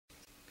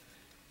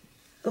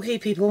Okay,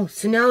 people,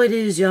 so now it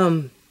is,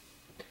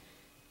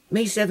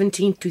 May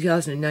 17th,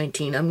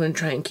 2019. I'm going to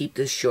try and keep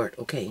this short,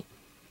 okay?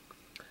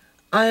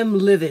 I am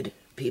livid,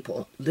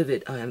 people.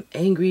 Livid. I am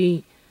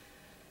angry.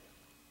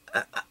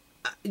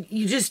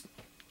 You just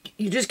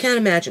can't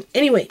imagine.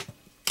 Anyway,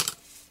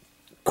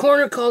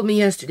 Coroner called me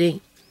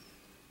yesterday,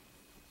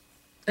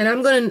 and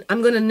I'm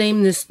gonna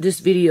name this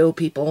video,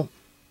 people.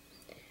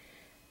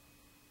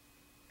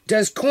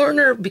 Does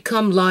Coroner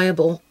become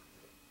liable?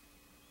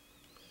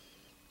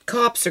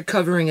 Cops are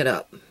covering it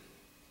up.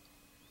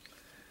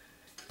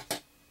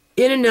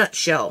 In a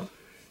nutshell,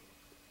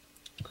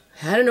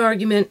 had an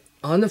argument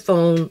on the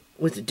phone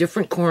with a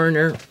different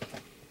coroner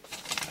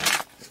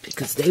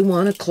because they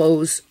want to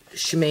close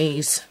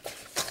ShaMay's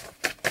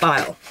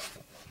file.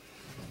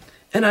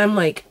 And I'm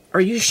like,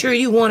 are you sure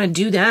you want to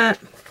do that?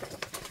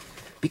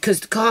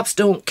 Because the cops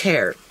don't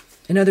care.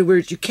 In other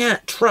words, you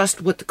can't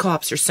trust what the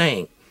cops are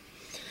saying.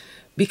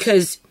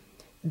 Because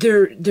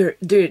they're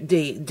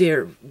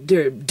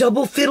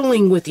double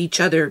fiddling with each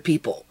other,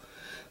 people.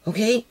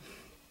 Okay?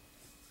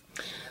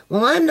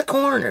 Well, I'm the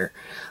coroner.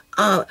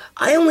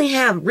 I only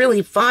have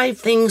really 5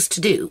 things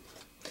to do.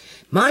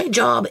 My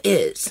job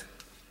is,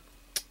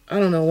 I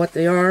don't know what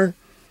they are.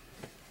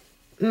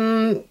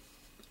 What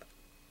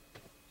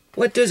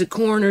does a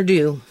coroner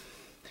do?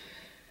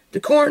 The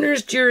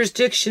coroner's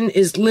jurisdiction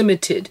is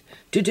limited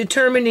to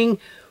determining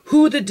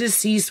who the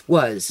deceased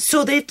was.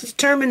 So they've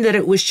determined that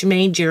it was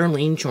ShaMay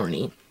Geraldine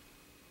Chorney.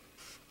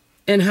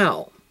 And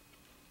how?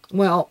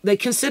 Well, they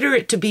consider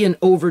it to be an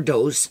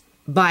overdose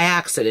by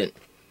accident.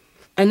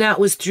 And that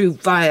was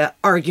via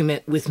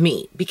argument with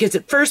me. Because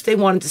at first they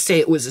wanted to say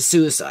it was a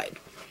suicide.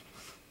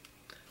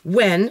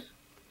 When?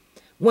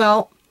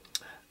 Well,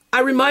 I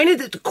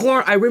reminded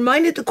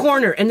the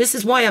coroner, and this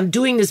is why I'm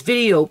doing this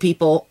video,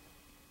 people.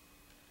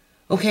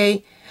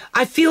 Okay?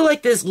 I feel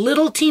like this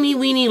little teeny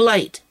weeny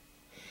light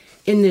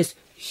in this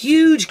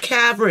huge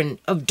cavern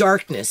of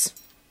darkness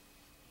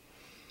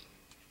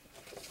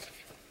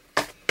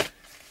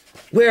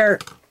where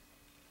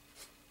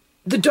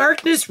the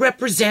darkness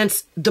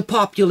represents the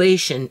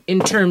population in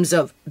terms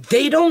of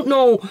they don't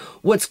know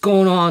what's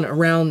going on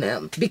around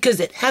them because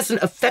it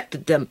hasn't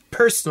affected them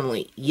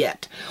personally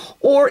yet.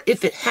 Or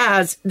if it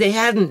has, they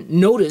hadn't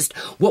noticed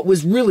what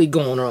was really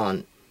going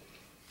on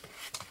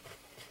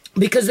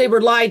because they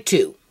were lied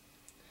to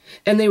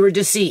and they were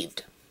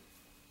deceived.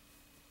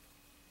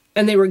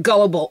 And they were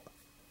gullible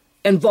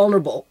and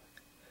vulnerable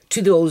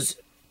to those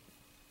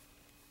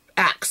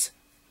acts.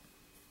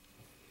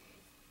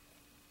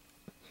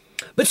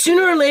 But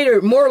sooner or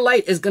later, more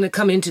light is going to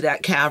come into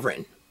that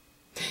cavern.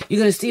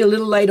 You're going to see a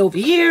little light over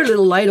here, a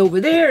little light over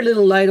there, a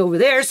little light over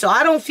there. So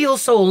I don't feel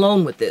so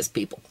alone with this,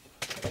 people.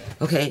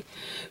 Okay?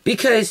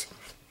 Because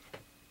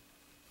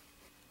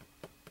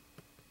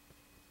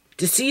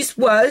deceased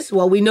was,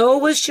 well, we know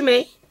it was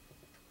ShaMay.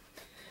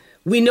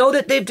 We know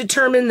that they've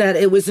determined that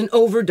it was an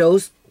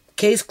overdose.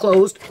 Case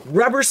closed.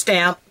 Rubber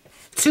stamp.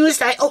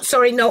 Suicide. Oh,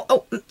 sorry, no.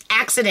 Oh,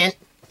 accident.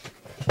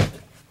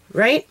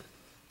 Right?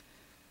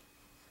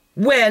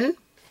 When,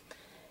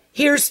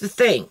 here's the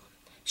thing.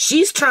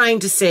 She's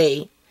trying to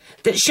say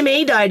that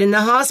ShaMay died in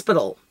the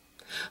hospital.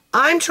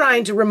 I'm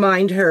trying to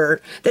remind her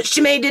that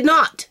ShaMay did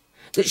not.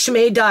 That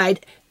ShaMay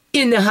died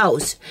in the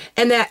house.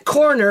 And that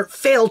coroner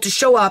failed to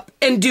show up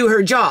and do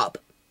her job.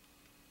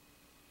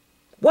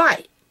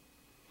 Why?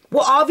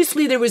 Well,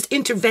 obviously there was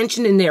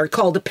intervention in there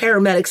called the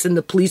paramedics and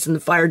the police and the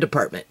fire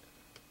department.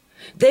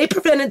 They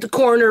prevented the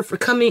coroner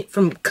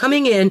from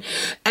coming in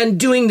and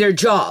doing their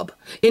job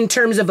in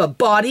terms of a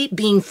body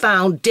being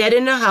found dead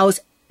in a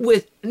house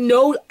with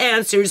no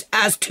answers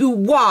as to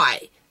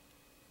why.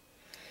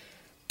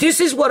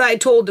 This is what I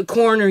told the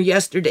coroner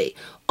yesterday.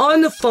 On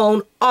the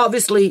phone,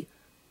 obviously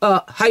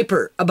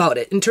hyper about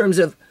it in terms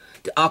of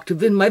the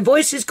octave in my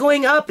voice is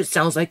going up. It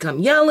sounds like I'm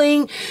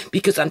yelling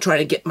because I'm trying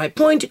to get my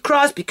point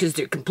across because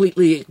they're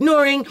completely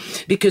ignoring,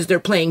 because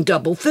they're playing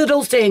double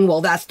fiddle saying,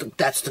 well, that's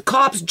the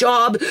cop's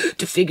job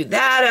to figure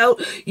that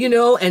out, you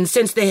know, and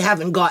since they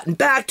haven't gotten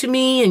back to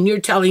me and you're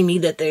telling me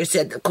that they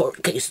said the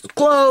court case is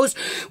closed,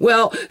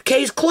 well,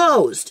 case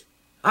closed.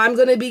 I'm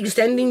going to be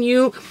sending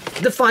you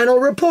the final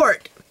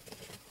report.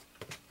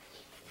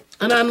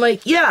 And I'm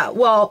like, yeah,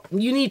 well,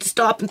 you need to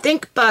stop and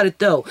think about it,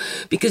 though.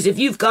 Because if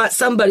you've got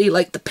somebody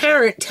like the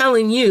parent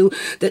telling you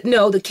that,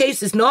 no, the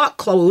case is not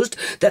closed,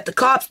 that the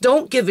cops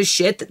don't give a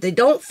shit, that they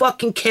don't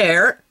fucking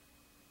care,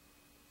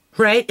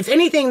 right? If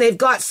anything, they've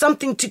got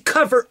something to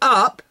cover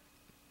up.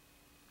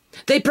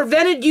 They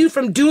prevented you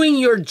from doing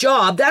your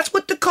job. That's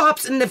what the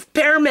cops and the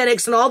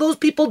paramedics and all those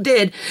people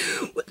did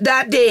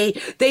that day.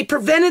 They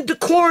prevented the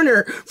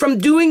coroner from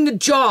doing the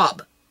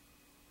job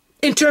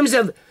in terms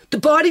of the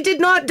body did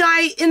not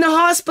die in the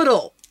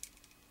hospital.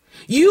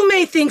 You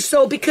may think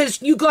so because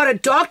you got a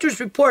doctor's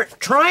report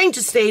trying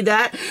to say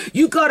that.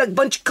 You got a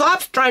bunch of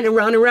cops trying to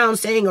run around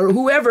saying, or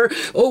whoever,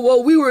 oh,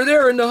 well, we were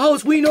there in the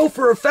house. We know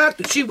for a fact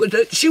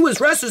that she was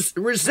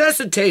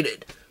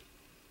resuscitated.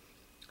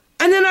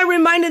 And then I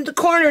reminded the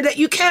coroner that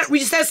you can't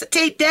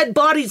resuscitate dead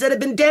bodies that have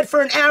been dead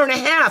for an hour and a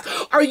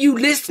half. Are you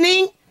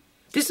listening?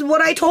 This is what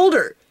I told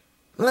her.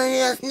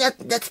 Well,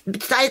 that's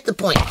besides the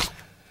point.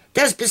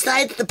 That's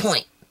besides the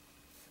point.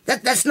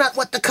 That's not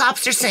what the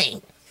cops are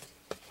saying.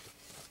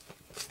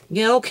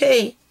 Yeah,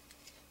 okay.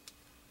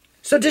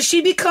 So does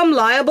she become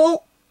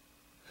liable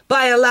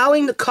by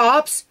allowing the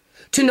cops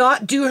to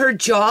not do her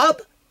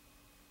job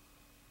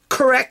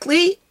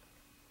correctly?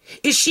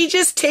 Is she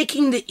just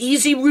taking the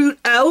easy route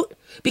out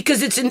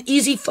because it's an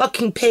easy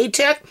fucking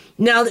paycheck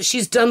now that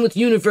she's done with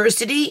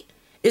university?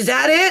 Is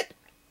that it?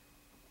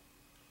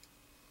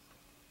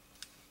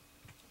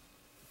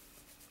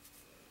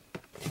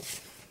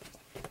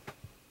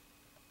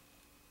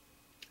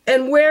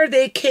 And where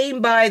they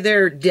came by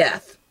their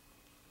death.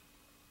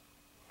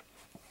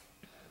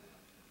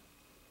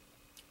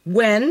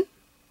 When?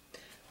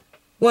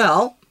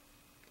 Well,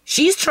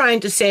 she's trying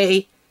to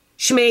say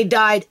ShaMay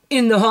died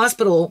in the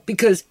hospital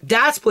because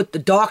that's what the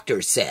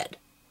doctor said.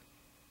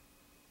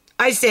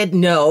 I said,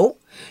 no,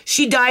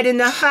 she died in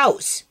the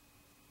house.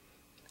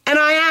 And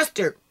I asked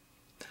her,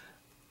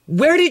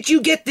 where did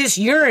you get this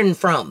urine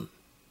from?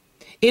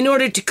 In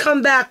order to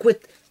come back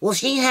with, well,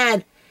 she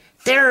had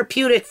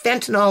therapeutic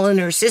fentanyl in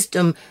her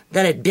system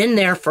that had been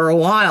there for a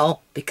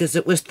while because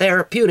it was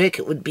therapeutic.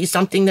 It would be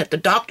something that the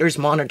doctors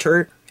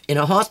monitor in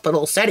a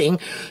hospital setting.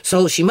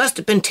 So she must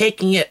have been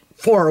taking it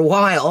for a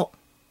while.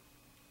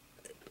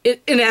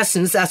 In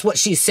essence, that's what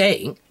she's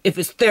saying, if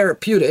it's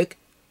therapeutic,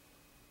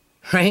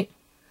 right?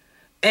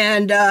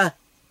 And that's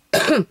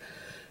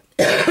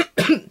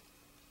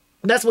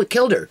what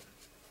killed her,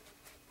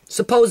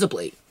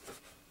 supposedly.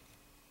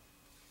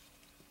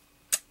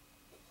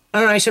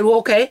 And I said, well,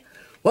 okay.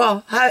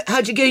 Well,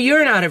 how'd you get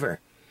urine out of her?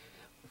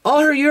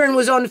 All her urine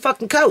was on the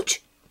fucking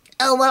couch.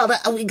 Oh, well,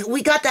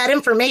 we got that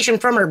information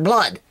from her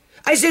blood.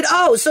 I said,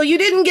 oh, so you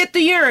didn't get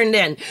the urine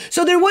then.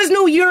 So there was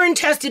no urine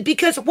tested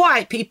because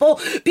why, people?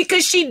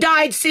 Because she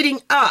died sitting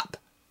up.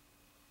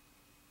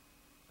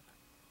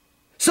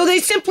 So they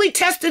simply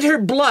tested her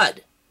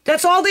blood.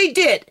 That's all they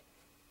did.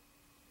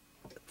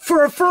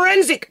 For a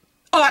forensic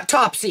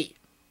autopsy.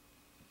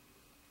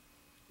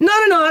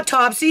 Not an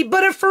autopsy,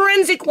 but a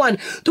forensic one.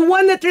 The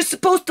one that they're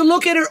supposed to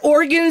look at her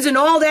organs and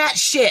all that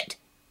shit.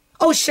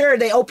 Oh, sure,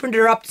 they opened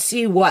her up to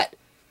see what?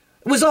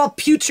 It was all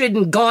putrid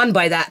and gone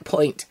by that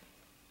point.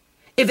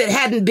 If it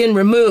hadn't been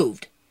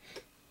removed.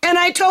 And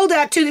I told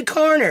that to the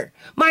coroner.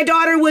 My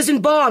daughter was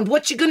embalmed.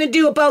 What you gonna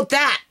do about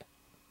that?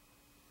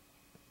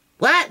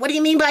 What? What do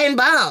you mean by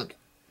embalmed?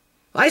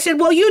 I said,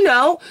 well, you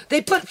know,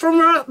 they put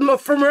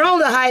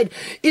formaldehyde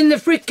in the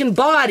freaking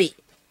body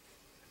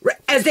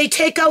as they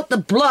take out the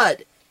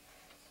blood.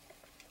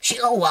 She,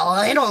 oh, well,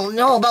 I don't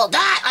know about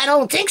that. I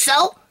don't think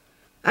so.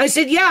 I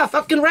said, yeah,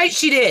 fucking right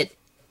she did.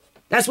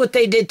 That's what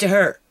they did to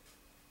her.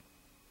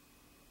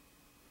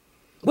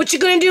 What you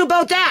gonna do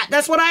about that?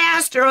 That's what I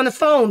asked her on the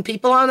phone,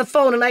 people on the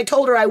phone, and I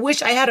told her I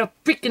wish I had a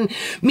freaking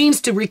means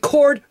to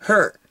record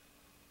her.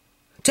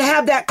 To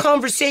have that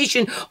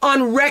conversation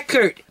on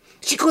record.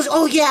 She goes,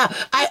 oh yeah,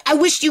 I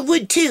wish you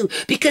would too,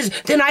 because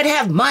then I'd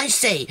have my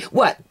say.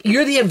 What,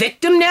 you're the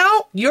victim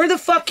now? You're the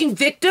fucking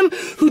victim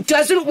who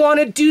doesn't want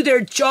to do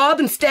their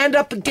job and stand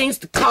up against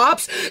the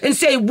cops and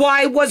say,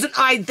 why wasn't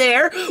I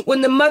there?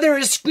 When the mother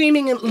is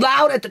screaming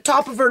loud at the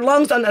top of her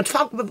lungs on the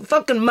top of a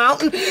fucking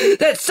mountain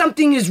that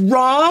something is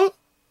wrong?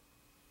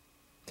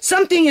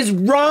 Something is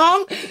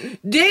wrong?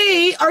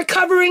 They are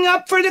covering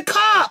up for the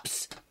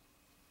cops.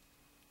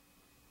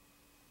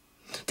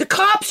 The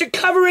cops are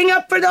covering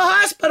up for the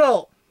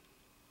hospital.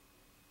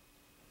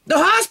 The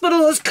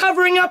hospital is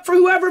covering up for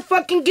whoever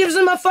fucking gives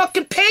them a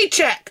fucking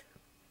paycheck.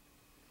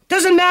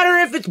 Doesn't matter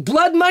if it's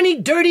blood money,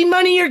 dirty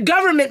money, or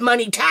government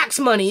money, tax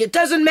money. It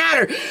doesn't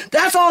matter.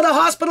 That's all the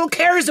hospital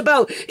cares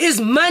about is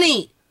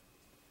money.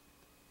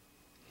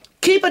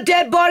 Keep a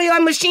dead body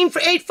on machine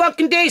for 8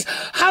 fucking days.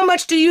 How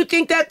much do you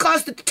think that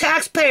cost the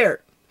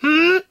taxpayer?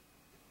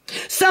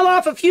 Sell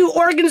off a few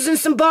organs and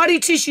some body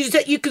tissues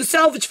that you can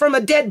salvage from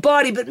a dead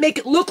body, but make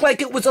it look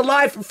like it was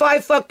alive for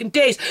 5 fucking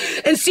days.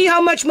 And see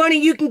how much money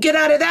you can get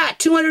out of that.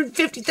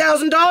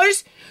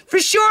 $250,000? For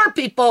sure,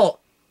 people.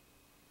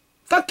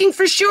 Fucking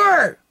for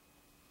sure.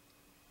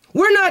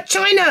 We're not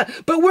China,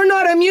 but we're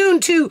not immune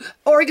to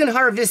organ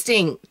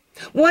harvesting.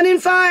 1 in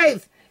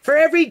 5 for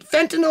every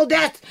fentanyl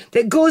death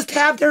that goes to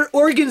have their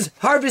organs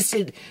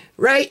harvested.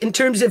 Right? In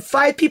terms of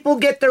 5 people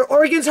get their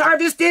organs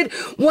harvested,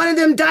 1 of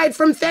them died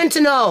from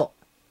fentanyl.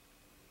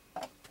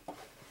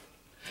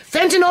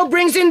 Fentanyl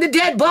brings in the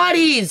dead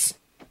bodies.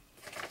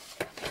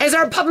 As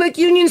our public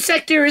union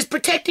sector is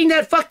protecting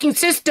that fucking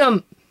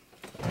system.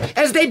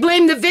 As they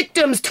blame the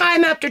victims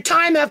time after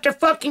time after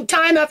fucking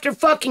time after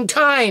fucking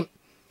time.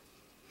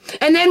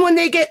 And then when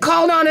they get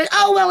called on it,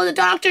 oh, well, the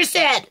doctor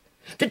said.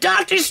 The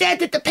doctor said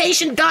that the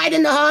patient died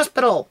in the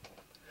hospital.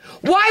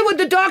 Why would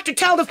the doctor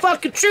tell the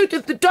fucking truth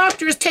if the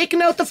doctor is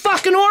taking out the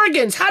fucking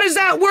organs? How does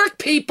that work,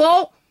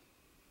 people?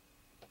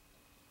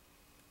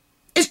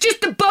 It's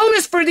just a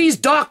bonus for these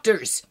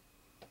doctors.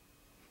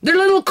 Their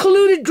little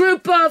colluded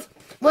group of,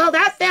 well,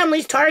 that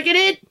family's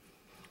targeted.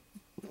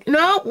 You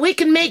know, we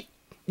can make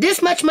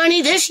this much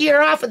money this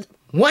year off of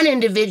one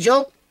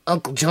individual.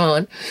 Uncle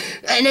John.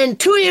 And then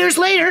 2 years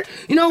later,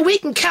 you know, we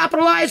can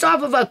capitalize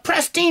off of a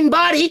pristine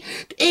body,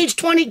 age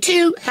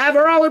 22, have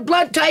her all her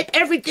blood type,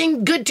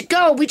 everything good to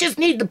go. We just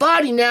need the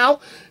body now.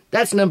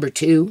 That's number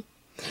 2.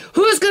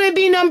 Who's going to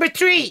be number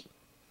 3?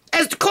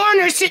 As the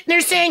coroner's sitting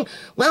there saying,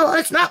 well,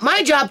 it's not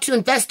my job to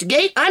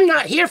investigate. I'm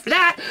not here for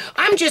that.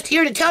 I'm just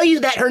here to tell you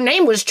that her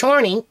name was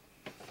Chorney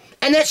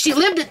and that she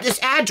lived at this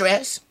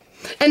address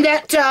and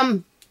that,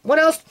 what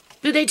else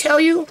do they tell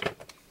you?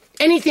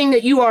 Anything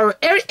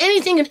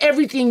and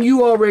everything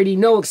you already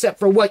know except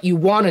for what you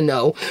want to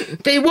know.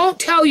 They won't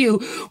tell you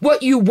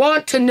what you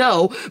want to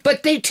know,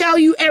 but they tell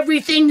you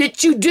everything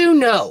that you do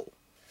know.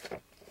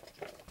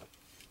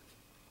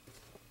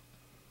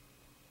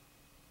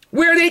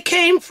 Where they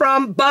came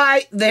from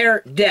by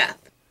their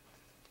death.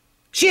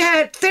 She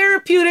had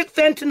therapeutic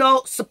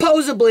fentanyl,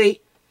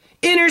 supposedly,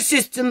 in her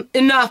system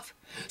enough.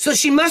 So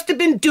she must have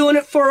been doing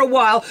it for a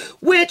while,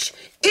 which,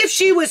 if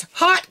she was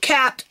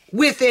hot-capped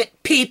with it,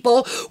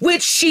 people,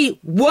 which she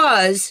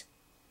was,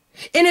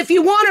 and if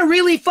you want to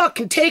really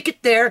fucking take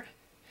it there,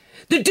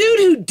 the dude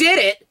who did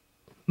it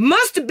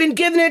must have been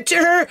giving it to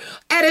her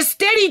at a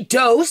steady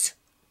dose,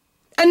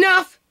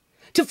 enough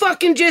to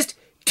fucking just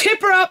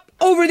tip her up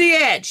over the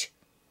edge.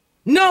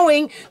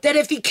 Knowing that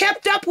if he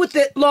kept up with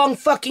it long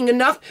fucking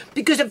enough,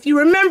 because if you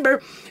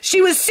remember, she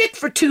was sick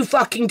for 2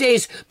 fucking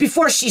days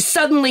before she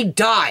suddenly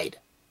died.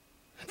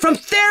 From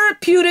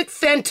therapeutic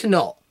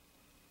fentanyl.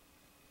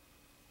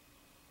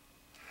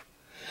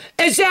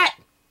 Is that,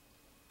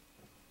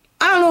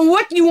 I don't know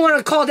what you want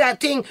to call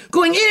that thing,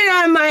 going in and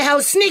out of my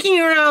house,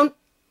 sneaking around.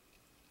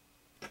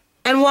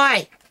 And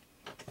why?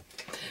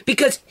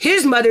 Because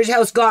his mother's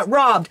house got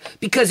robbed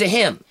because of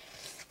him.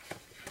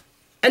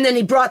 And then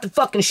he brought the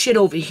fucking shit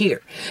over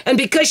here. And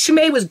because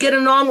ShaMay was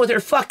getting on with her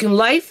fucking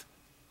life,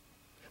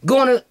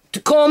 going to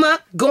Tacoma,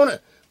 going to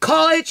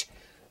college,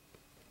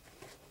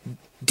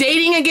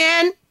 dating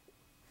again,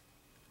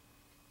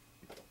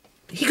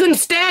 he couldn't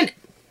stand it.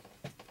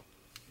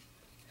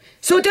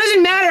 So it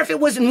doesn't matter if it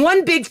was in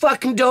one big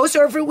fucking dose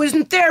or if it was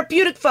in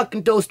therapeutic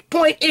fucking dose. The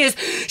point is,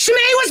 ShaMay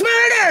was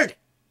murdered!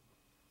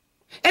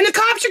 And the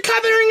cops are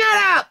covering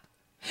that up.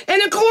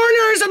 And the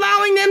coroner is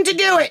allowing them to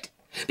do it.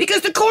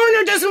 Because the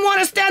coroner doesn't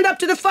want to stand up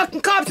to the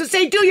fucking cops and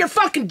say, do your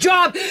fucking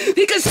job,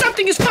 because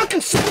something is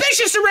fucking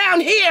suspicious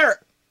around here.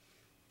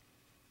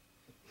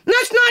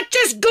 Let's not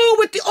just go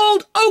with the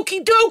old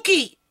okie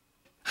dokie.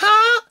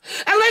 Huh?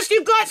 Unless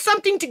you've got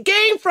something to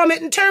gain from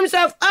it in terms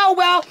of, oh,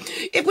 well,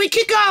 if we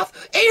kick off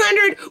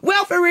 800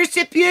 welfare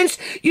recipients,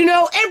 you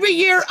know, every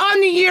year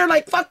on the year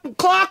like fucking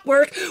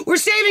clockwork, we're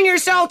saving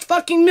ourselves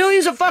fucking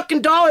millions of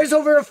fucking dollars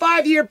over a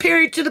 5-year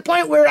period to the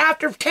point where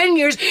after 10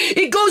 years,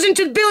 it goes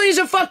into billions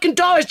of fucking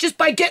dollars just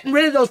by getting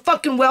rid of those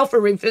fucking welfare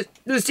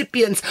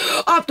recipients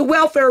off the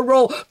welfare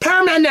roll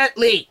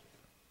permanently.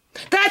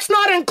 That's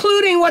not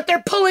including what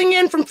they're pulling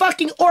in from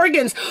fucking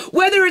organs,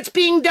 whether it's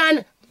being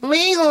done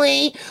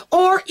legally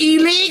or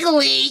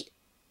illegally.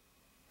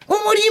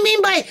 Well, what do you mean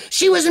by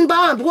she was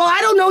embalmed? Well, I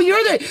don't know.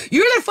 You're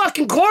the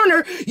fucking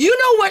coroner. You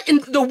know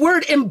what the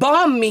word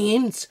embalm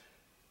means.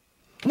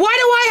 Why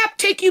do I have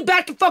to take you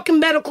back to fucking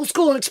medical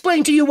school and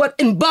explain to you what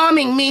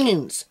embalming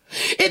means?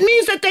 It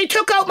means that they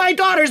took out my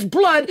daughter's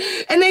blood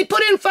and they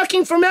put in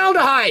fucking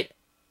formaldehyde.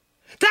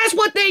 That's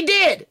what they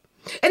did.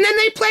 And then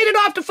they played it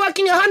off to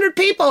fucking 100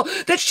 people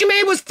that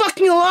ShaMay was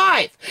fucking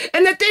alive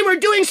and that they were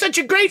doing such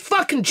a great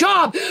fucking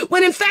job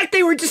when in fact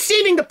they were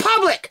deceiving the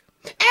public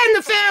and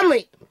the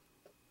family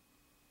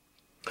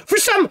for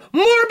some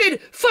morbid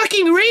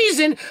fucking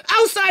reason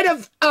outside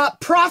of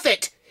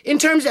profit in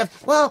terms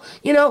of, well,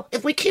 you know,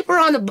 if we keep her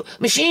on the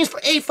machines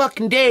for 8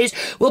 fucking days,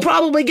 we'll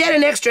probably get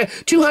an extra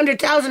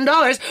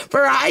 $200,000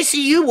 for our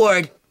ICU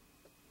ward.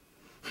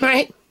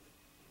 Right?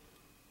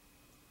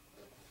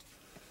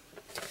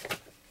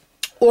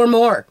 Or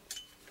more.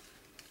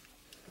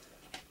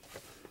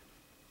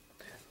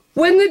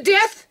 When the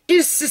death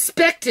is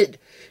suspected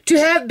to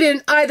have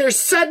been either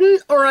sudden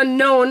or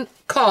unknown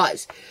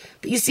cause.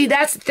 But you see,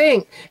 that's the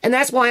thing. And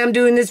that's why I'm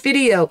doing this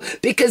video.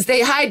 Because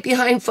they hide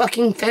behind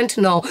fucking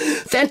fentanyl.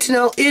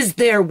 Fentanyl is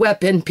their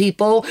weapon,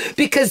 people.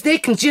 Because they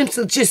can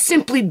just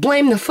simply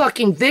blame the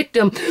fucking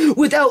victim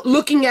without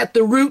looking at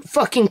the root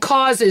fucking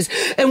causes.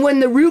 And when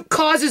the root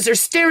causes are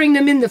staring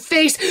them in the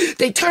face,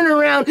 they turn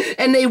around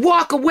and they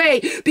walk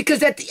away.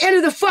 Because at the end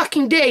of the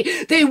fucking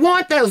day, they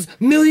want those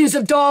millions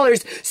of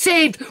dollars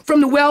saved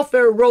from the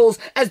welfare rolls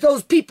as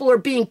those people are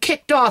being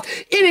kicked off.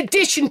 In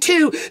addition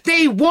to,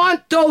 they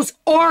want those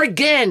organs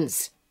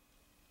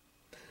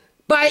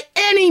by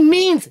any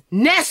means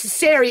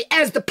necessary,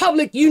 as the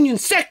public union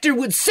sector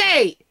would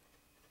say.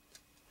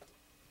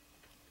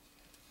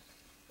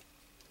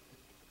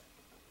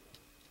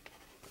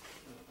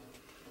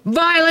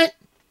 Violent.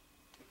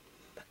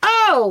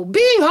 Oh,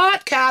 being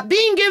hot cop,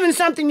 being given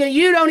something that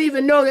you don't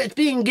even know that's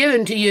being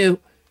given to you,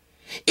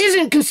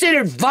 isn't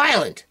considered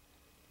violent.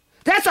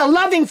 That's a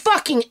loving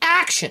fucking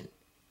action.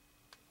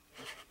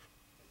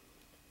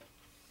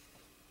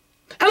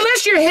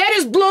 Unless your head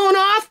is blown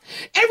off,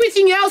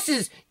 everything else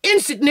is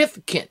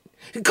insignificant.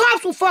 The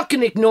cops will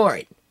fucking ignore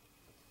it.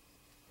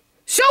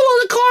 So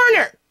will the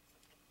coroner.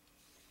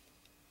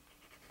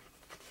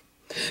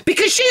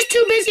 Because she's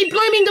too busy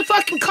blaming the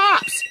fucking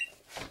cops.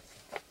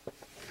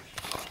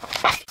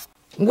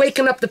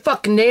 Waking up the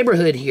fucking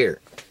neighborhood here.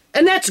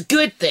 And that's a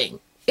good thing.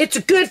 It's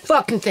a good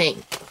fucking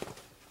thing.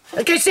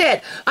 Like I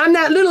said, I'm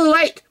that little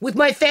light with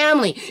my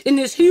family in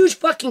this huge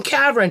fucking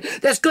cavern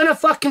that's gonna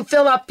fucking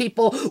fill up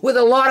people with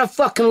a lot of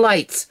fucking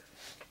lights.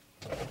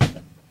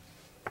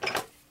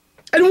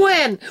 And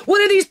when? What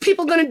are these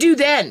people gonna do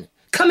then?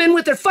 Come in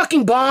with their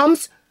fucking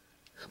bombs?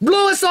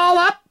 Blow us all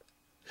up?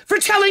 For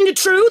telling the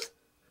truth?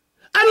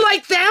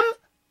 Unlike them?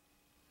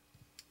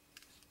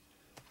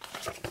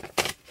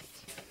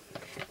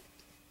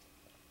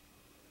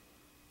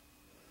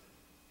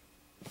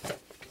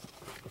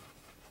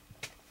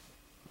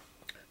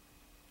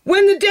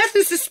 When the death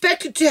is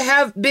suspected to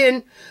have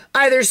been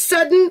either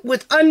sudden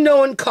with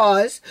unknown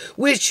cause,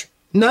 which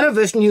none of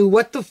us knew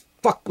what the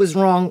fuck was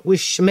wrong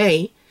with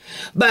ShaMay,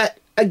 but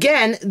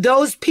again,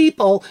 those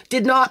people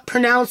did not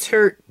pronounce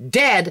her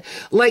dead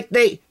like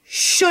they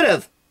should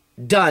have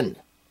done.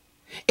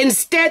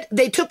 Instead,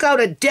 they took out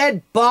a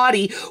dead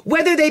body,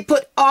 whether they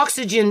put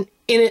oxygen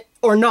in it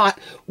or not,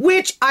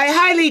 which I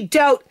highly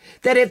doubt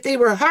that if they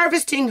were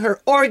harvesting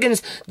her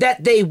organs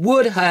that they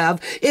would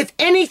have. If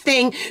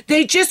anything,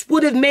 they just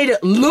would have made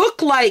it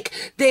look like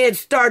they had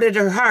started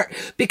her heart.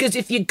 Because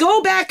if you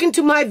go back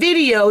into my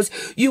videos,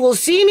 you will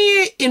see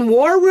me in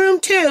War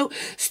Room 2,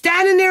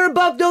 standing there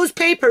above those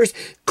papers,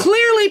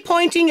 clearly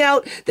pointing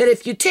out that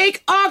if you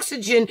take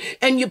oxygen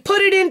and you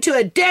put it into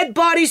a dead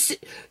body's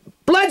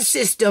blood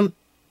system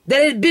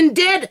that had been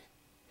dead,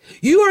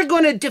 you are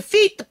going to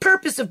defeat the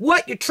purpose of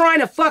what you're trying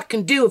to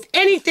fucking do. If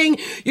anything,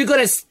 you're going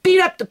to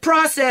speed up the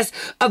process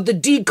of the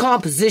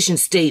decomposition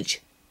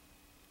stage.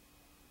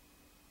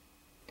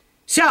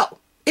 So,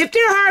 if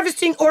they're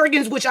harvesting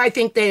organs, which I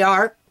think they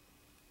are,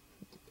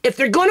 if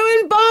they're going to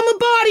embalm a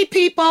body,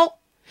 people,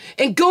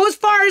 and go as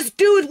far as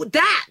do with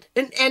that,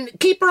 and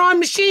keep her on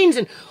machines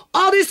and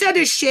all this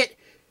other shit,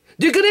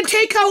 they're going to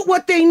take out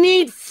what they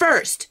need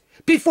first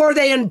before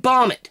they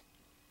embalm it.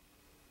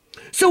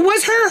 So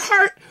was her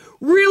heart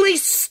really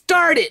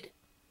started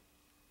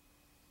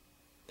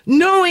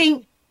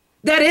knowing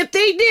that if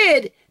they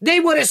did, they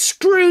would have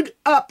screwed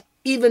up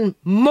even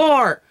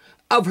more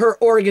of her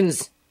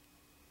organs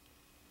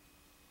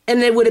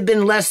and they would have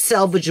been less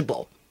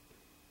salvageable?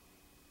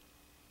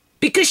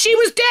 Because she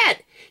was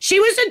dead. She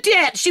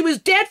was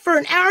dead for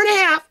an hour and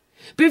a half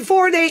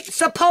before they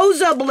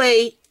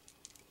supposedly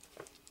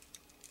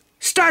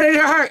started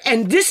her heart.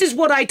 And this is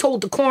what I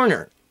told the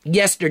coroner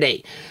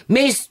yesterday,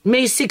 May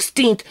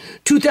 16th,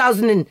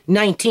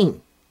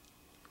 2019.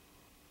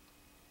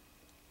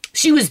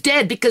 She was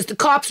dead because the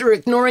cops are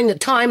ignoring the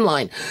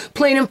timeline.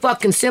 Plain and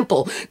fucking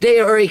simple. They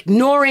are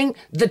ignoring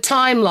the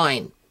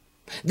timeline.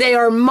 They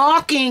are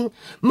mocking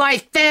my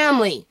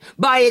family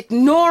by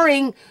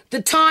ignoring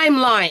the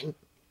timeline.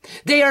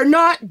 They are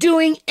not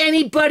doing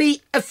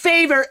anybody a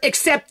favor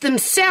except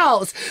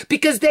themselves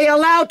because they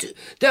allowed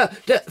the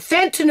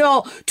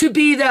fentanyl to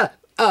be the,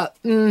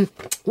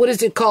 what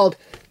is it called?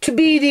 To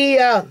be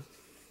the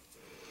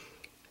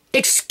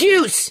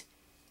excuse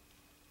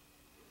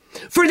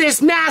for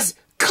this mass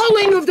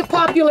culling of the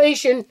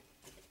population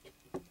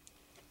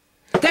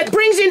that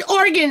brings in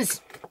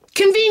organs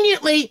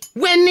conveniently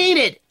when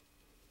needed.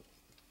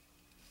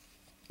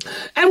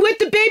 And with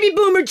the baby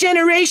boomer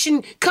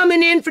generation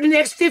coming in for the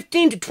next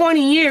 15 to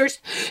 20 years,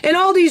 and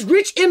all these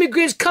rich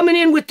immigrants coming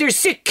in with their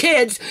sick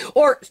kids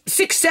or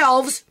sick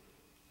selves,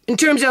 in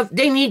terms of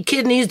they need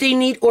kidneys, they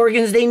need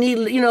organs, they need,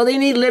 they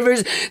need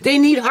livers, they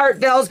need heart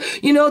valves,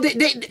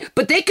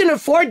 but they can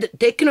afford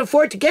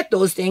to get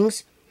those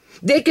things.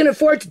 They can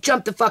afford to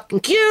jump the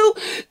fucking queue.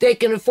 They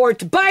can afford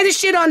to buy the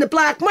shit on the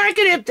black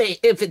market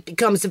if it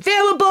becomes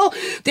available.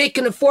 They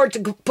can afford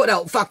to put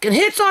out fucking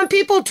hits on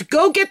people to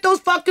go get those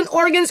fucking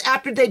organs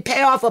after they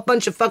pay off a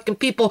bunch of fucking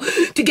people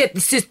to get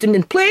the system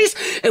in place.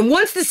 And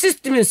once the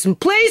system is in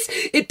place,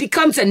 it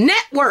becomes a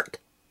network.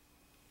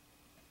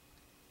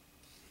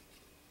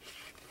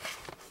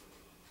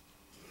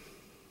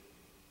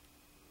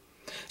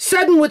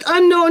 Sudden with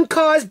unknown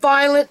cause,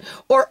 violent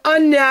or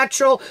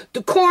unnatural,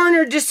 the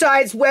coroner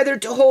decides whether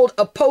to hold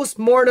a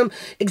post-mortem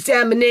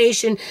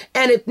examination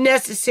and, if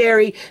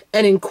necessary,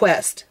 an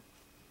inquest.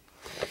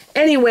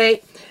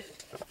 Anyway,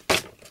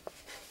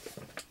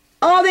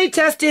 all they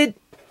tested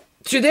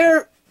through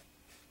their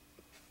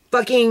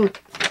fucking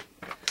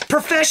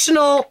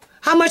professional,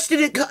 how much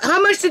did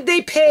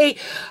they pay?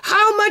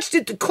 How much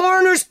did the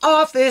coroner's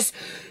office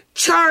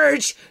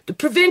charge the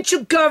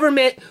provincial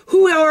government,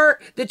 who are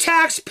the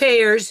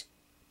taxpayers,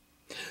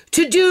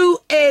 to do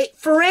a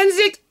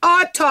forensic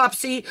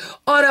autopsy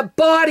on a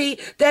body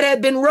that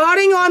had been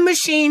rotting on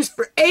machines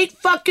for 8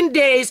 fucking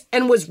days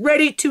and was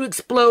ready to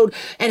explode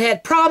and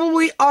had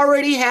probably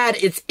already had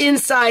its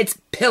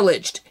insides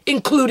pillaged,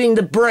 including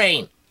the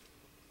brain?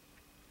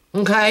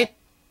 Okay?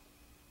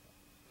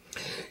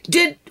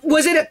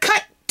 Was it a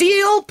cut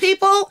deal,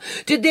 people?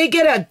 Did they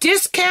get a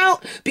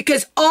discount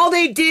because all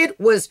they did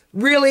was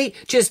really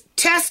just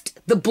test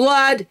the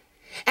blood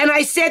And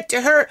I said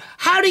to her,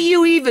 how do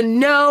you even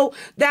know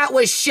that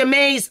was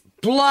ShaMay's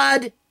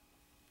blood?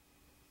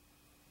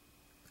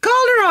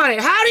 Called her on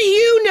it. How do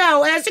you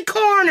know, as a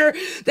coroner,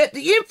 that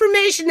the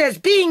information that's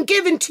being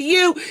given to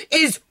you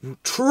is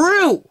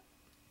true?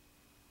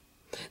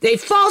 They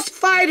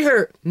falsified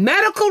her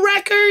medical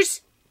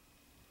records.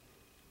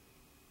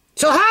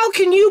 So how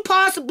can you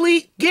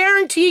possibly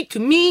guarantee to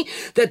me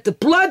that the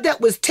blood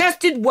that was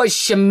tested was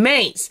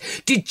ShaMay's?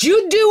 Did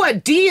you do a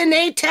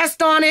DNA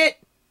test on it?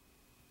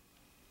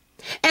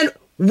 And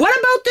what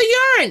about the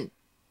urine?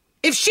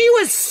 If she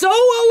was so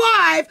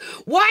alive,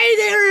 why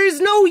there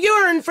is no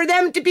urine for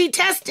them to be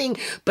testing?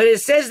 But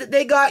it says that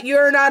they got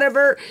urine out of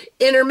her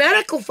in her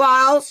medical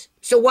files.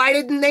 So why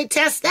didn't they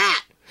test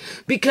that?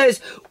 Because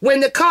when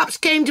the cops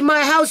came to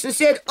my house and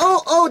said,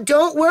 oh,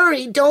 don't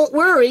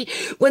worry,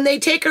 when they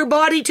take her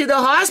body to the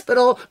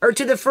hospital or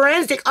to the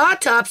forensic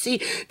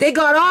autopsy, they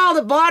got all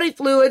the body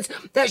fluids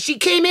that she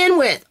came in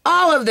with,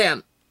 all of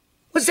them.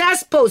 What's that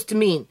supposed to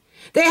mean?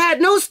 They had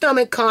no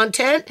stomach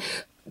content.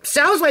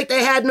 Sounds like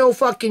they had no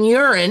fucking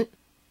urine.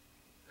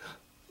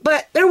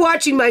 But they're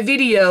watching my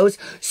videos,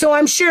 so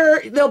I'm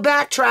sure they'll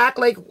backtrack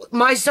like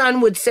my son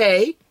would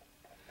say,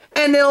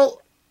 and they'll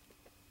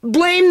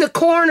blame the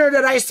coroner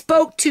that I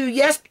spoke to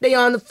yesterday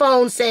on the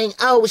phone saying,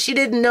 oh, she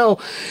didn't know.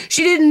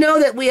 She didn't know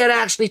that we had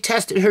actually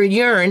tested her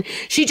urine.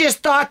 She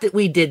just thought that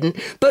we didn't.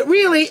 But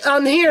really,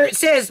 on here it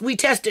says we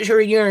tested her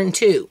urine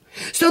too.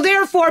 So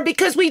therefore,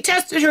 because we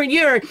tested her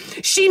urine,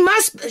 she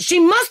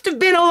must have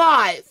been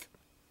alive.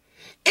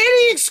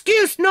 Any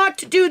excuse not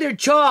to do their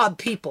job,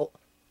 people.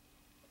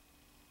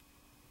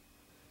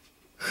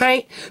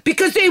 Right?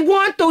 Because they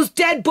want those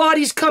dead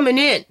bodies coming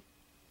in.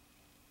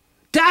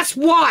 That's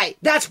why.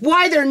 That's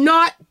why they're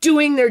not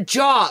doing their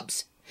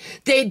jobs.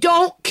 They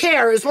don't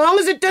care. As long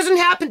as it doesn't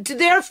happen to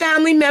their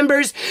family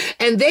members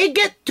and they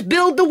get to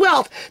build the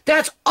wealth,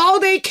 that's all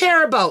they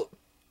care about.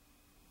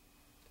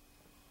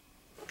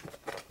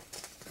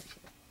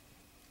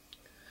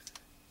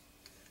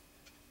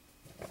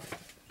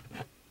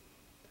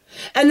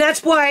 And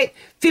that's why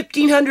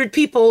 1,500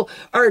 people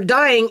are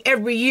dying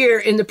every year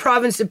in the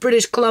province of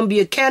British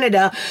Columbia,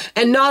 Canada.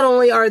 And not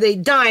only are they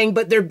dying,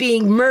 but they're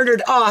being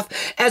murdered off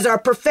as our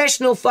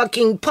professional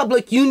fucking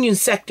public union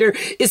sector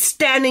is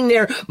standing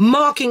there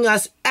mocking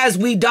us as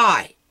we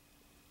die.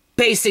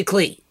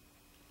 Basically.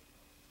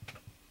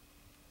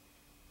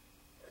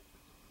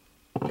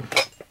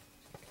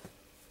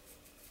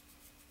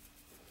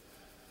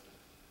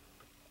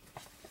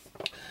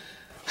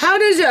 How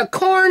does a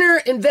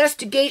coroner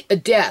investigate a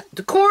death?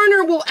 The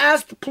coroner will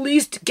ask the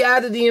police to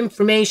gather the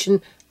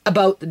information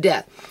about the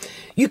death.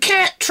 You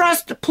can't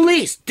trust the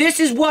police. This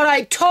is what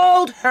I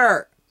told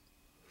her.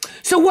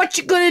 So what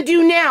you gonna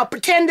do now?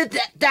 Pretend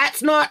that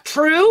that's not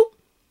true?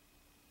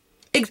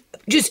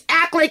 Just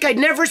act like I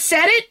never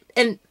said it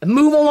and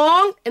move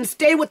along and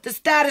stay with the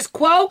status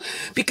quo?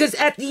 Because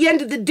at the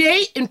end of the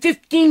day, in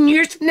 15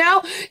 years from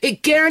now,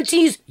 it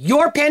guarantees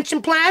your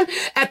pension plan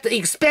at the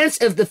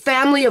expense of the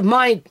family of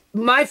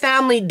my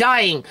family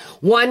dying.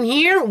 One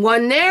here,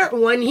 one there,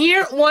 one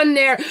here, one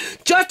there,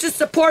 just to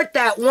support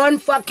that one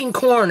fucking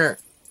coroner.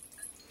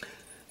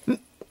 And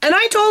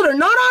I told her,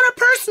 not on a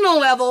personal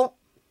level,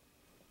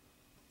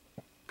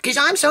 because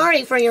I'm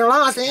sorry for your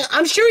loss.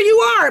 I'm sure you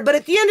are, but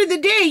at the end of the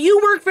day, you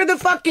work for the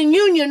fucking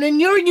union,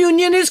 and your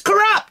union is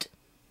corrupt.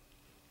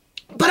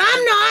 But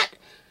I'm not.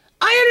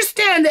 I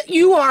understand that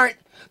you aren't,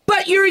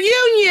 but your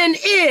union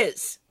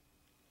is.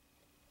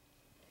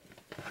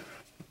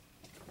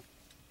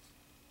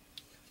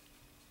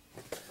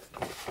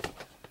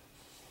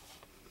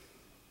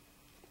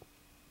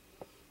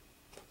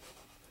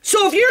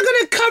 So if you're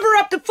gonna cover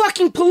up the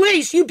fucking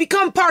police, you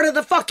become part of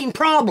the fucking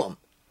problem.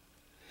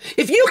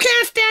 If you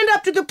can't stand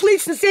up to the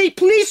police and say,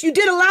 police, you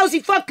did a lousy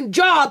fucking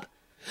job,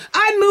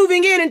 I'm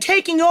moving in and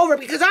taking over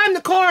because I'm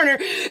the coroner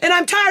and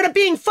I'm tired of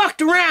being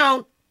fucked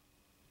around.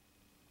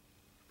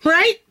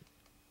 Right?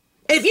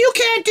 If you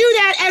can't do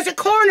that as a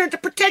coroner to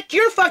protect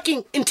your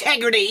fucking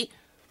integrity,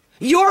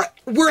 your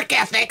work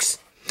ethics,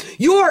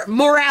 your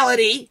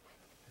morality,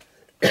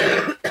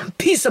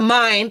 peace of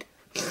mind,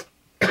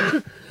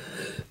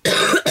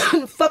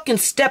 fucking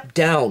step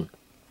down.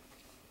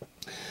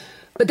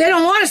 But they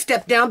don't want to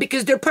step down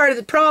because they're part of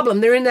the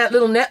problem. They're in that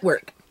little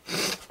network.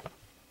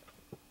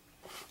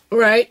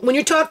 Right? When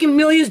you're talking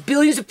millions,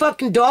 billions of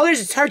fucking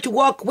dollars, it's hard to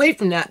walk away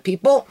from that,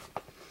 people.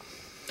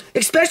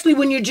 Especially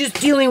when you're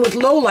just dealing with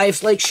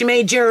lowlifes like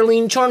ShaMay,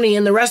 Geraldine, Chorney,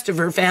 and the rest of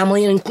her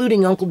family, and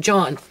including Uncle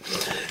John.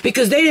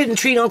 Because they didn't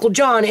treat Uncle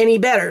John any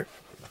better.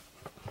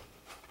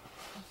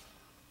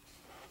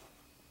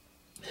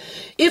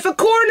 If a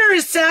coroner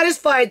is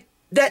satisfied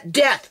that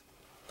death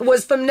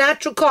was from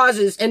natural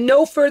causes and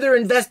no further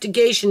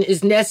investigation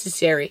is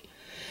necessary,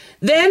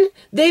 then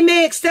they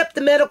may accept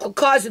the medical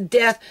cause of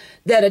death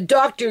that a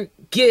doctor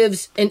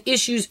gives and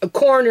issues a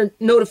coroner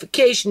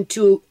notification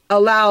to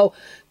allow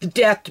the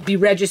death to be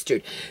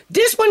registered.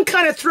 This one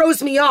kind of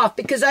throws me off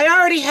because I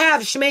already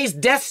have ShaMay's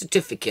death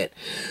certificate.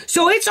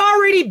 So it's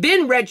already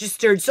been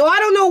registered. So I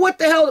don't know what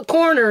the hell the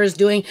coroner is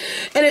doing.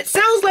 And it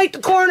sounds like the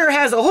coroner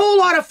has a whole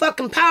lot of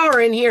fucking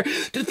power in here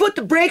to put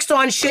the brakes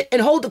on shit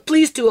and hold the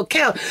police to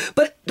account.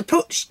 But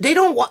they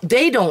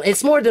don't.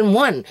 It's more than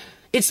one.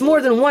 It's more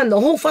than one. The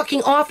whole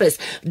fucking office.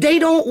 They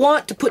don't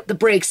want to put the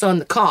brakes on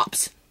the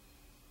cops.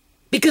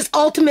 Because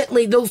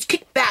ultimately, those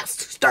kickbacks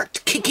start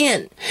to kick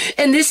in.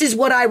 And this is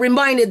what I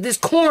reminded this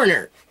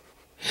coroner.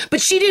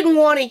 But she didn't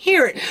want to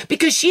hear it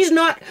because she's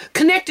not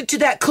connected to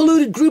that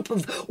colluded group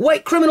of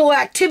white criminal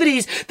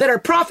activities that are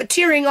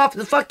profiteering off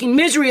the fucking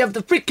misery of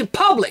the freaking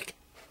public.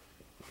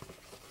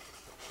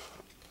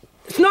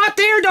 It's not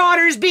their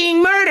daughters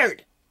being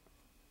murdered.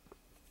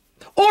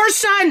 Or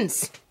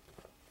sons.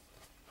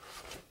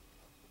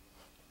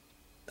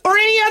 Or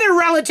any other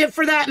relative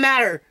for that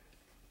matter.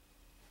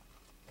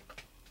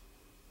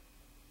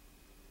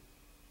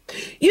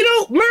 You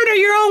don't murder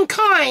your own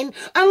kind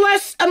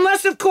unless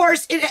of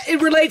course,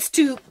 it relates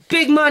to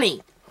big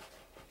money.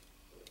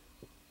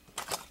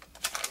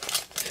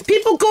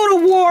 People go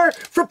to war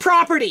for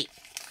property.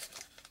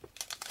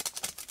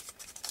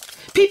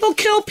 People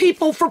kill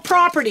people for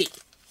property.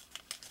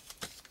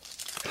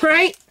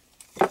 Right?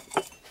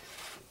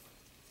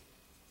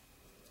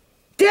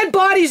 Dead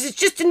bodies is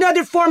just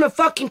another form of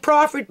fucking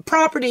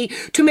property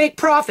to make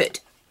profit.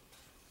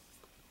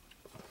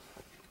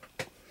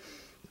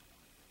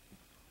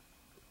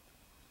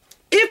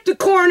 If the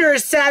coroner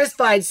is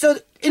satisfied, so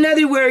in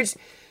other words,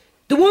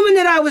 the woman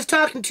that I was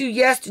talking to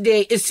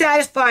yesterday is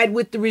satisfied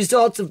with the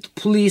results of the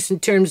police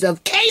in terms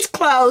of case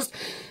closed,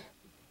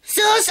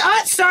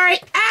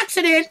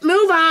 accident,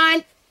 move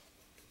on.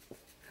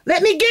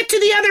 Let me get to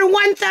the other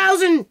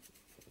 1,000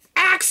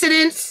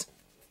 accidents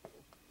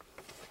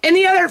and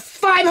the other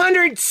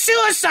 500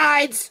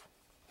 suicides.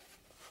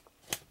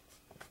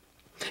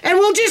 And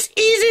we'll just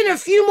ease in a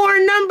few more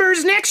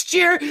numbers next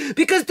year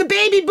because the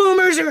baby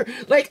boomers are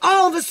like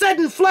all of a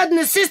sudden flooding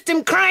the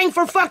system crying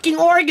for fucking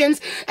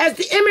organs as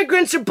the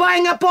immigrants are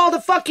buying up all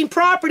the fucking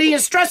property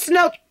and stressing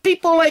out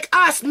people like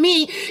us,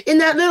 me, in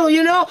that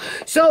little,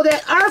 so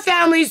that our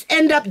families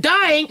end up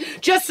dying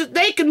just so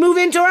they can move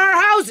into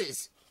our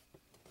houses.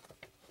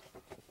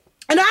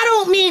 And I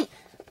don't mean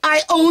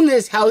I own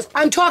this house.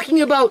 I'm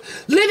talking about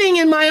living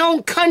in my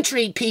own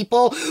country,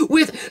 people,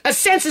 with a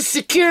sense of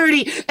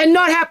security and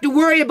not have to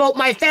worry about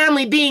my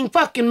family being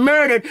fucking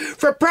murdered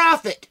for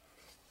profit.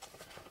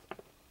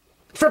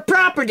 For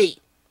property.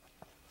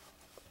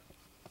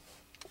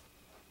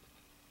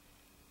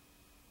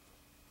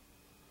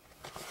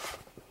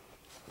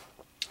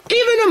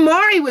 Even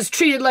Amari was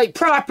treated like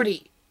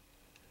property.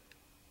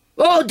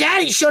 Oh,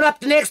 Daddy showed up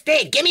the next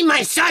day. Give me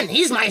my son.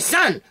 He's my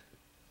son.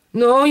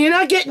 No, you're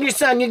not getting your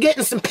son. You're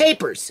getting some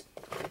papers.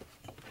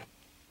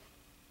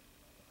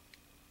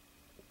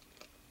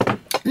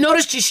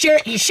 Noticed you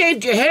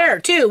shaved your hair,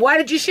 too. Why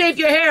did you shave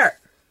your hair?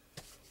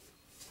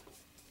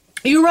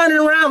 You running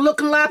around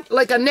looking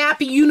like a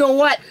nappy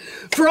you-know-what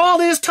for all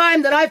this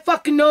time that I've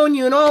fucking known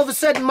you, and all of a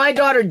sudden my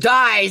daughter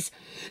dies,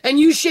 and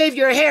you shave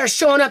your hair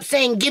showing up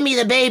saying, give me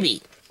the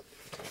baby.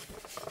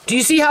 Do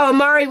you see how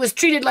Amari was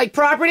treated like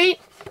property?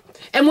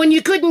 And when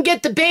you couldn't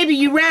get the baby,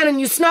 you ran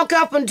and you snuck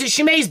up into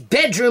ShaMay's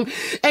bedroom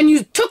and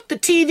you took the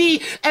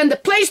TV and the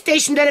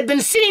PlayStation that had been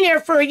sitting there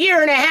for a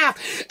year and a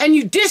half and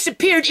you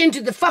disappeared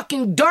into the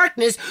fucking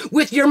darkness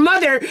with your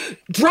mother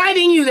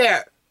driving you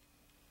there.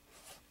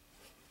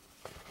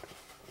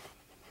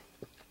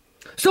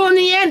 So in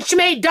the end,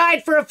 ShaMay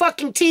died for a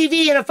fucking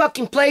TV and a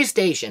fucking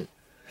PlayStation.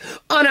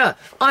 On a,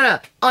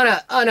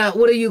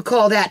 what do you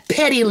call that?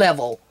 Petty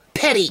level.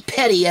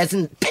 Petty as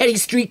in petty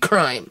street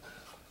crime.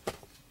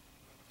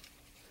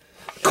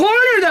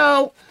 Coroner,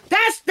 though,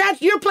 that's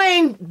you're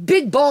playing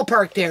big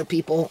ballpark there,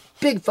 people.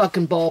 Big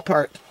fucking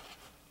ballpark.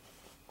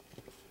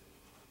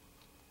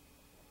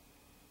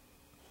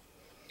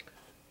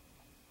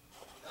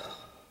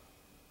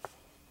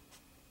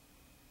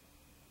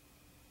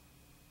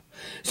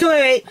 So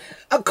anyway,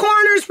 a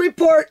coroner's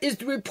report is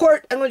the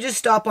report. I'm going to just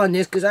stop on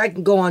this because I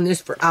can go on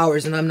this for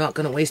hours and I'm not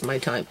going to waste my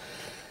time.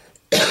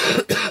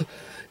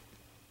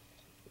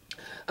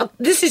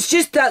 This is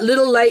just that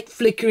little light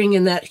flickering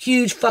in that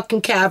huge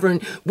fucking cavern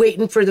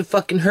waiting for the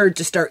fucking herd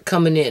to start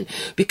coming in.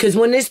 Because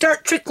when they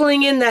start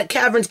trickling in, that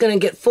cavern's going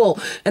to get full.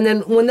 And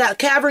then when that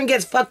cavern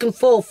gets fucking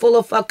full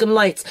of fucking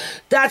lights,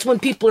 that's when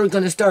people are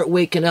going to start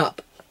waking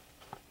up.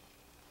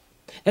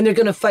 And they're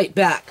going to fight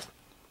back.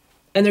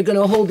 And they're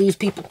going to hold these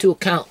people to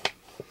account.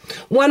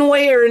 One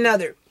way or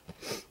another.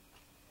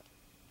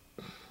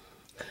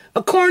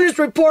 A coroner's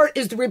report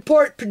is the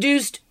report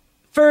produced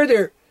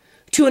further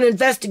to an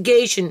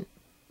investigation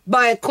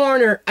by a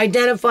coroner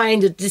identifying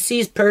the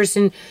deceased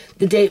person,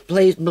 the date,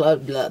 place, blah,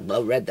 blah,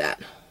 blah. Read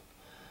that.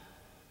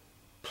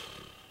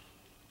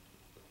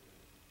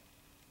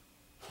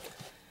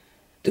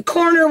 The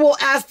coroner will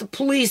ask the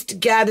police to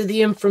gather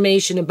the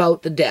information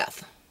about the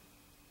death.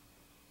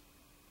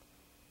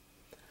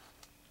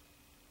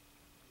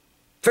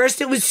 First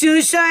it was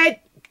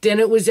suicide, then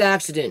it was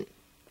accident.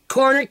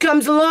 Coroner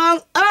comes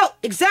along. Oh,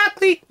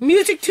 exactly.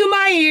 Music to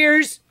my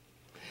ears.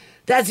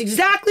 That's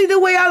exactly the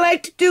way I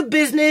like to do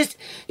business.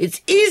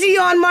 It's easy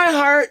on my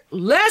heart.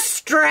 Less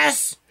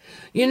stress.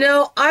 You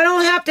know, I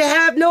don't have to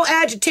have no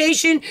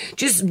agitation.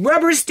 Just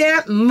rubber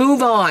stamp,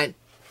 move on.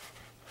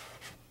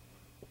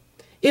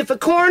 If a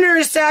coroner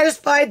is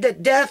satisfied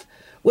that death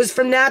was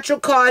from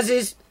natural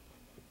causes,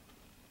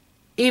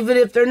 even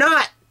if they're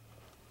not,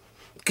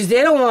 because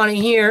they don't want to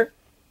hear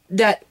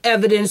that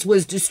evidence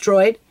was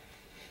destroyed,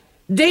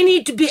 they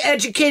need to be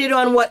educated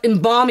on what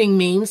embalming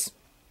means.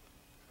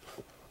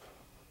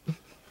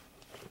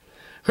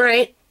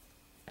 Right?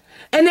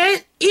 And then,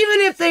 even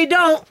if they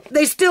don't,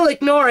 they still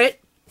ignore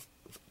it.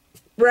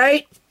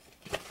 Right?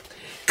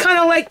 Kind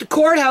of like the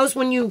courthouse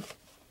when you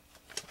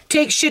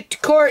take shit to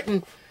court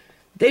and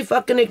they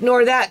fucking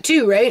ignore that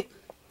too, right?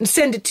 And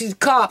send it to the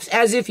cops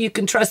as if you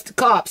can trust the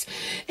cops.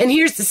 And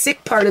here's the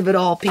sick part of it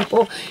all,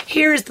 people.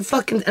 Here's the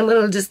fucking... I'm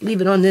going to just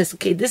leave it on this.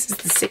 Okay, this is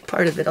the sick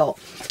part of it all.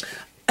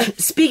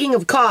 Speaking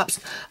of cops,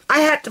 I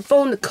had to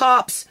phone the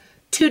cops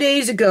 2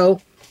 days ago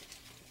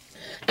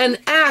and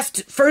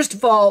asked, first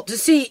of all, to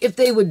see if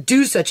they would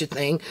do such a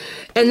thing.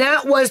 And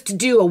that was to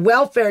do a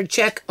welfare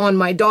check on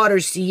my daughter,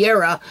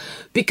 Sierra,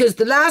 because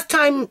the last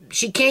time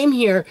she came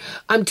here,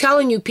 I'm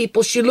telling you,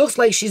 people, she looks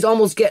like she's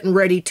almost getting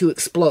ready to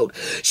explode.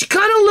 She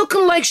kind of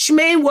looking like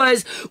ShaMay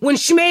was when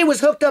ShaMay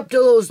was hooked up to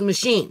those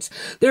machines.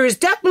 There is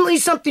definitely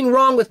something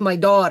wrong with my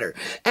daughter.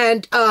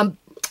 And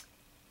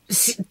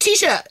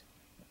Tisha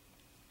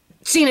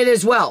seen it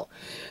as well.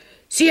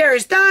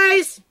 Sierra's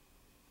thighs,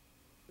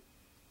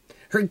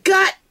 her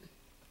gut,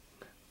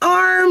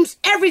 arms,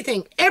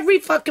 everything. Every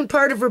fucking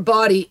part of her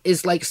body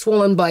is like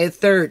swollen by a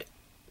third,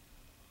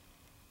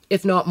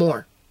 if not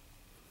more.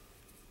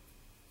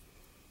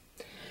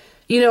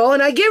 You know,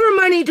 and I give her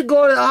money to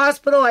go to the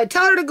hospital. I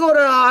tell her to go to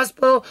the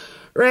hospital,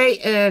 right?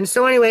 And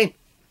so anyway,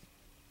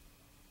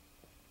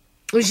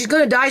 she's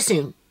going to die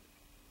soon.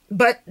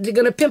 But they're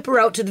going to pimp her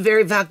out to the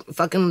very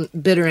fucking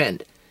bitter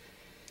end.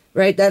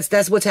 Right?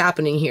 That's what's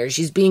happening here.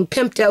 She's being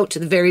pimped out to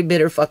the very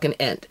bitter fucking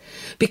end.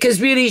 Because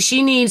really,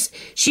 she needs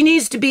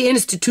to be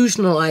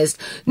institutionalized.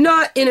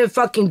 Not in a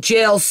fucking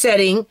jail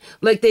setting,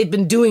 like they've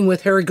been doing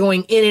with her,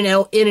 going in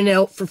and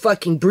out for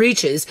fucking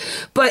breaches.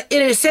 But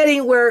in a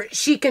setting where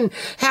she can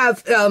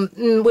have,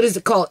 what is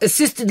it called?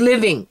 Assisted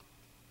living.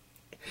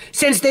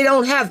 Since they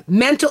don't have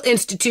mental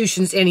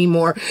institutions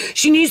anymore,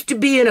 she needs to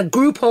be in a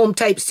group home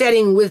type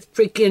setting with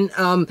freaking,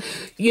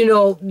 you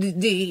know,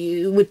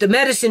 with the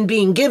medicine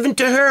being given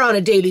to her on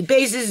a daily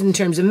basis in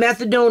terms of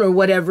methadone or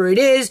whatever it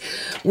is,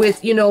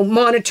 with, you know,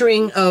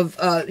 monitoring of,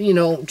 you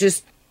know,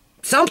 just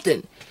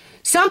something.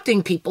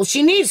 Something, people.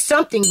 She needs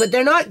something, but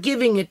they're not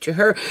giving it to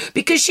her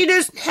because she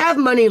doesn't have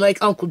money like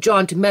Uncle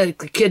John to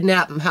medically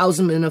kidnap him, house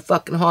him in a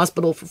fucking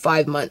hospital for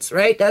 5 months,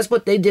 right? That's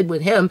what they did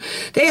with him.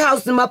 They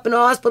housed him up in a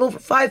hospital for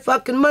 5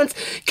 fucking months,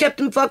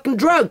 kept him fucking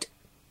drugged.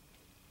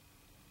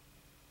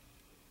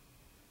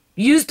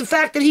 Used the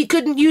fact that he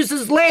couldn't use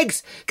his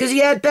legs because he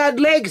had bad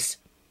legs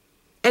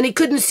and he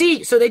couldn't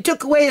see, so they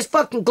took away his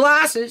fucking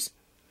glasses.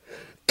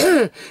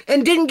 And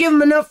didn't give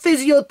him enough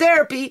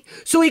physiotherapy,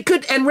 so he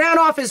could, and ran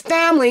off his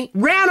family,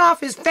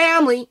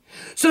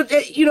 so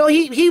that, you know,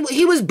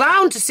 he was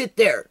bound to sit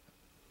there.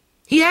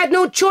 He had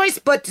no choice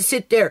but to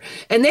sit there,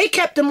 and they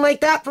kept him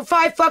like that for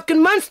 5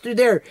 fucking months through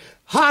their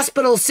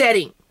hospital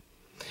setting,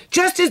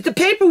 just as the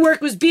paperwork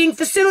was being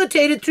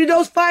facilitated through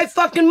those 5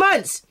 fucking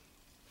months.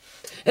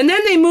 And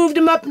then they moved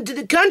him up into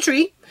the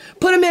country,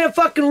 put him in a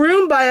fucking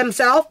room by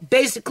himself,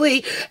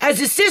 basically, as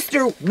his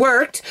sister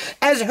worked,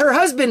 as her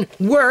husband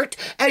worked,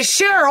 as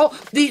Cheryl,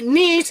 the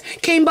niece,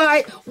 came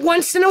by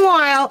once in a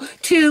while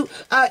to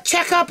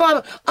check up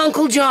on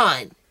Uncle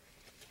John.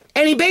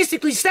 And he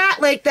basically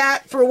sat like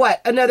that for what,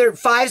 another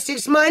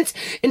 5-6 months,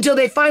 until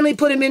they finally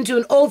put him into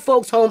an old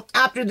folks home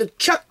after the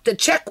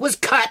check was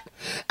cut,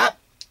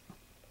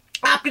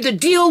 after the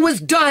deal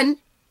was done,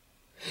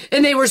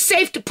 and they were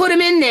safe to put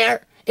him in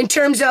there. In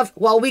terms of,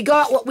 well, we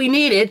got what we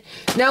needed,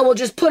 now we'll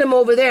just put him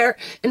over there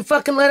and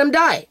fucking let him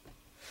die.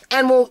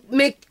 And we'll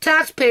make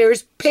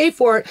taxpayers pay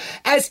for it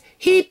as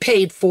he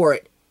paid for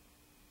it.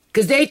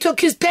 Because they took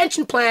his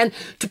pension plan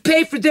to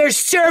pay for their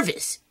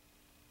service.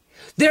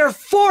 Their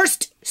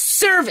forced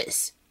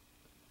service.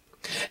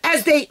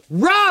 As they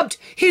robbed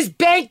his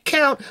bank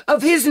account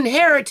of his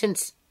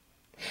inheritance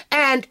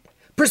and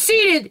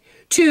proceeded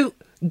to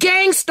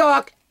gang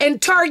stalk and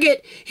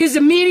target his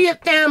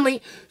immediate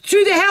family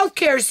through the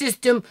healthcare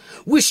system,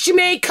 with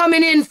ShaMay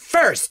coming in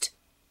first.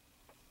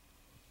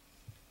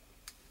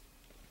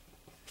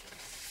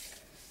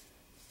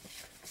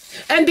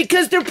 And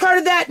because they're part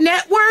of that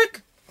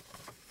network,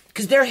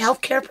 because they're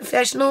healthcare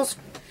professionals,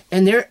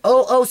 and they're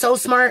oh so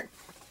smart,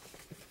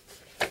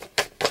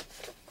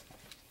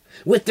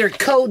 with their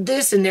code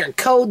this and their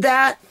code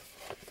that,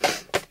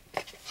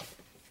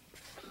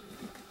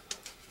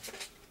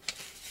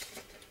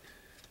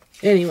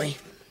 anyway.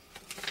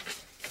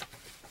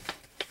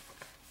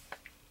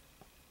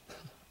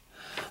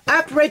 I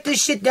have to write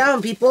this shit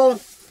down, people.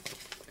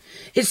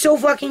 It's so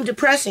fucking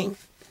depressing.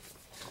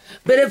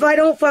 But if I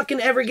don't fucking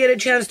ever get a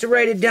chance to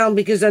write it down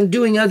because I'm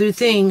doing other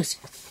things,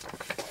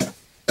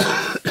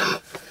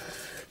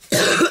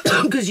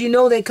 because you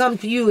know they come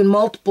to you in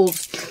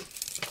multiples,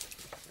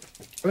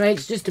 right?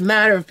 It's just a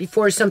matter of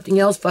before something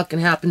else fucking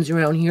happens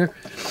around here,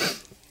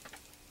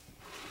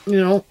 you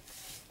know?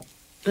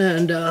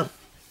 And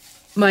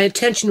my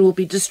attention will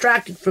be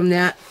distracted from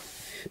that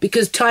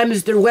because time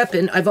is their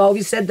weapon. I've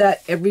always said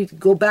that.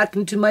 Go back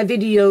into my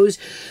videos.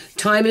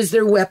 Time is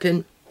their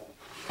weapon,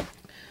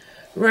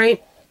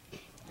 right?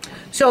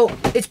 So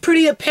it's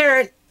pretty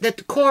apparent that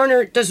the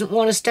coroner doesn't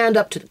want to stand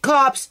up to the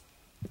cops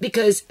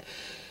because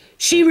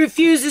she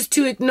refuses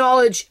to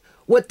acknowledge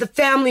what the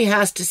family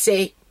has to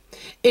say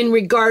in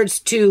regards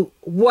to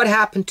what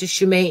happened to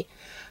ShaMay,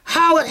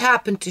 how it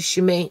happened to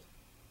ShaMay,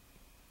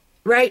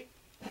 right?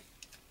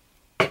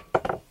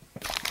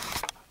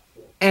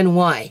 And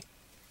why.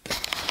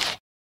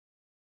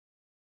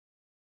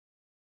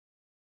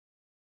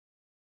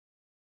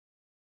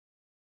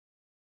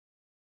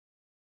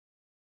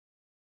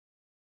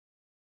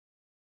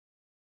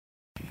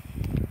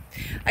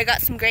 I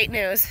got some great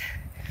news.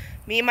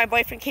 Me and my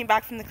boyfriend came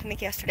back from the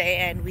clinic yesterday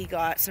and we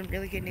got some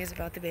really good news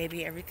about the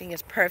baby. Everything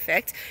is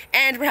perfect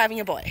and we're having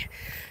a boy.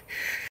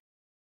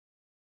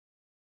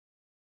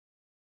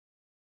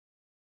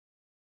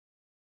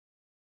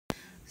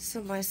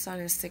 So my son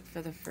is sick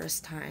for the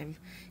first time.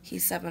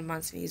 He's 7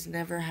 months and he's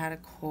never had a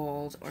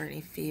cold or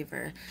any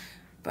fever,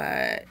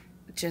 but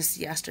just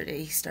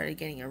yesterday he started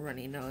getting a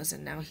runny nose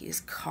and now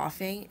he's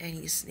coughing and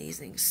he's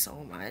sneezing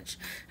so much,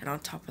 and on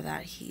top of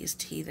that he's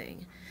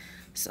teething.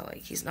 So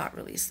like he's not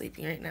really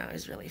sleeping right now.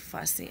 He's really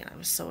fussy and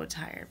I'm so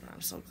tired, but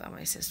I'm so glad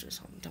my sister's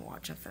home to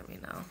watch him for me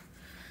now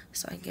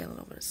so I can get a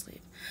little bit of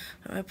sleep.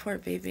 But my poor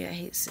baby, I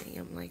hate seeing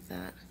him like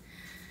that,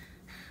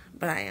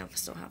 but I am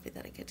so happy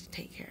that I get to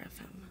take care of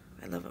him.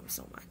 I love him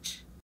so much.